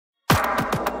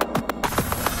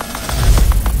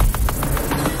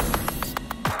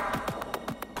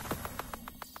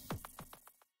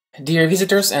Dear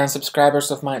visitors and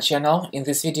subscribers of my channel, in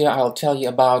this video I'll tell you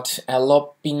about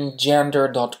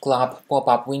Allopingender.club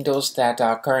pop-up windows that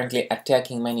are currently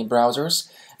attacking many browsers.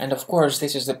 And of course,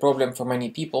 this is the problem for many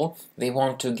people. They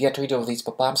want to get rid of these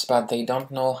pop-ups, but they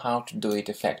don't know how to do it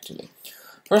effectively.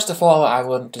 First of all, I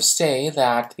want to say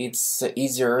that it's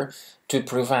easier to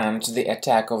prevent the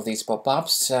attack of these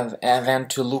pop-ups than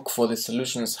to look for the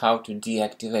solutions how to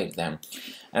deactivate them.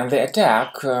 And the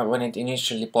attack, when it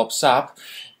initially pops up,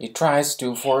 it tries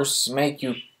to make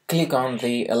you click on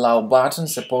the allow button,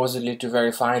 supposedly to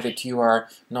verify that you are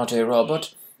not a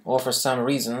robot, or for some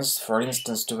reasons, for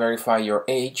instance to verify your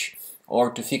age, or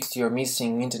to fix your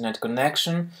missing internet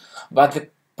connection. But the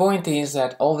point is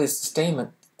that all these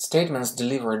statements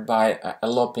delivered by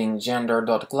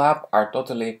Allopingender.club are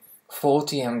totally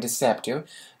faulty and deceptive.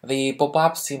 The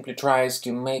pop-up simply tries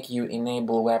to make you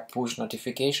enable web push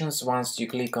notifications once you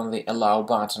click on the allow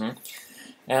button.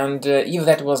 And if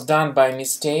that was done by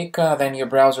mistake, then your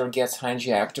browser gets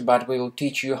hijacked, but we will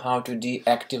teach you how to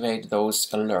deactivate those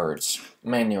alerts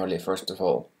manually, first of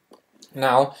all.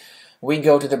 Now, we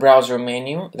go to the browser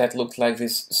menu that looks like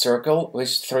this circle with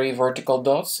 3 vertical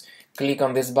dots. Click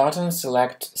on this button,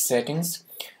 select Settings.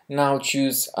 Now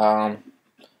choose,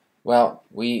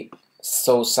 we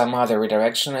saw some other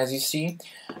redirection, as you see.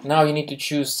 Now you need to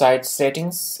choose Site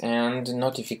Settings and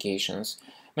Notifications.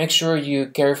 Make sure you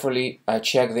carefully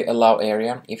check the Allow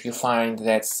area. If you find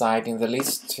that site in the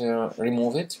list,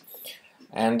 remove it.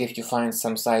 And if you find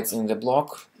some sites in the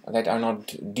block that are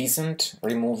not decent,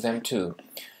 remove them too.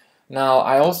 Now,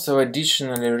 I also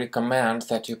additionally recommend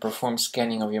that you perform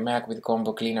scanning of your Mac with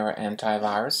Combo Cleaner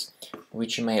antivirus,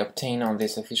 which you may obtain on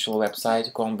this official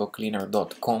website,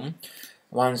 Allopingender.com.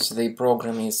 Once the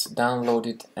program is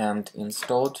downloaded and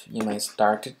installed, you may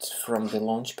start it from the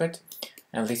Launchpad,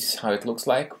 and this is how it looks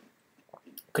like.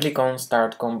 Click on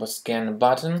Start Combo Scan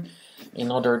button in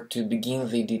order to begin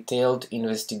the detailed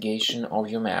investigation of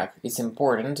your Mac. It's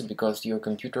important because your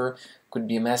computer could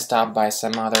be messed up by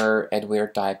some other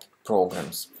adware type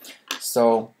programs.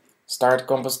 So start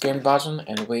Combo Scan button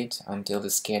and wait until the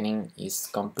scanning is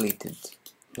completed.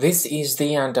 This is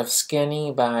the end of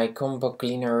scanning by Combo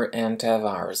Cleaner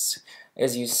antivirus.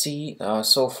 As you see,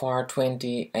 so far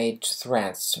 28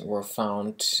 threads were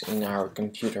found in our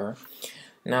computer.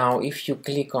 Now, if you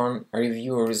click on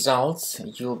Review Results,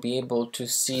 you'll be able to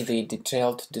see the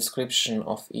detailed description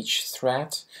of each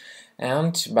thread,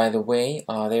 and by the way,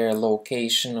 their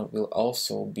location will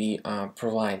also be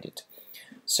provided.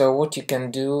 So what you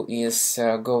can do is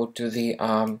go to the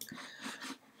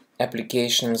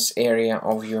Applications area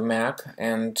of your Mac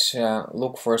and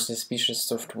look for suspicious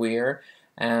software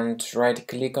and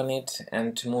right-click on it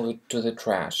and move it to the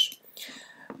trash.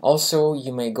 Also,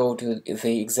 you may go to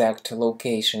the exact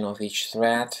location of each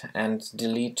thread and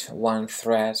delete one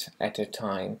thread at a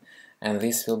time, and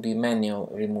this will be manual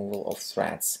removal of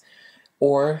threads.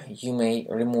 Or you may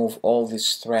remove all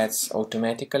these threads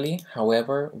automatically,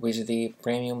 however, with the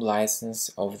premium license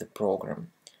of the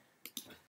program.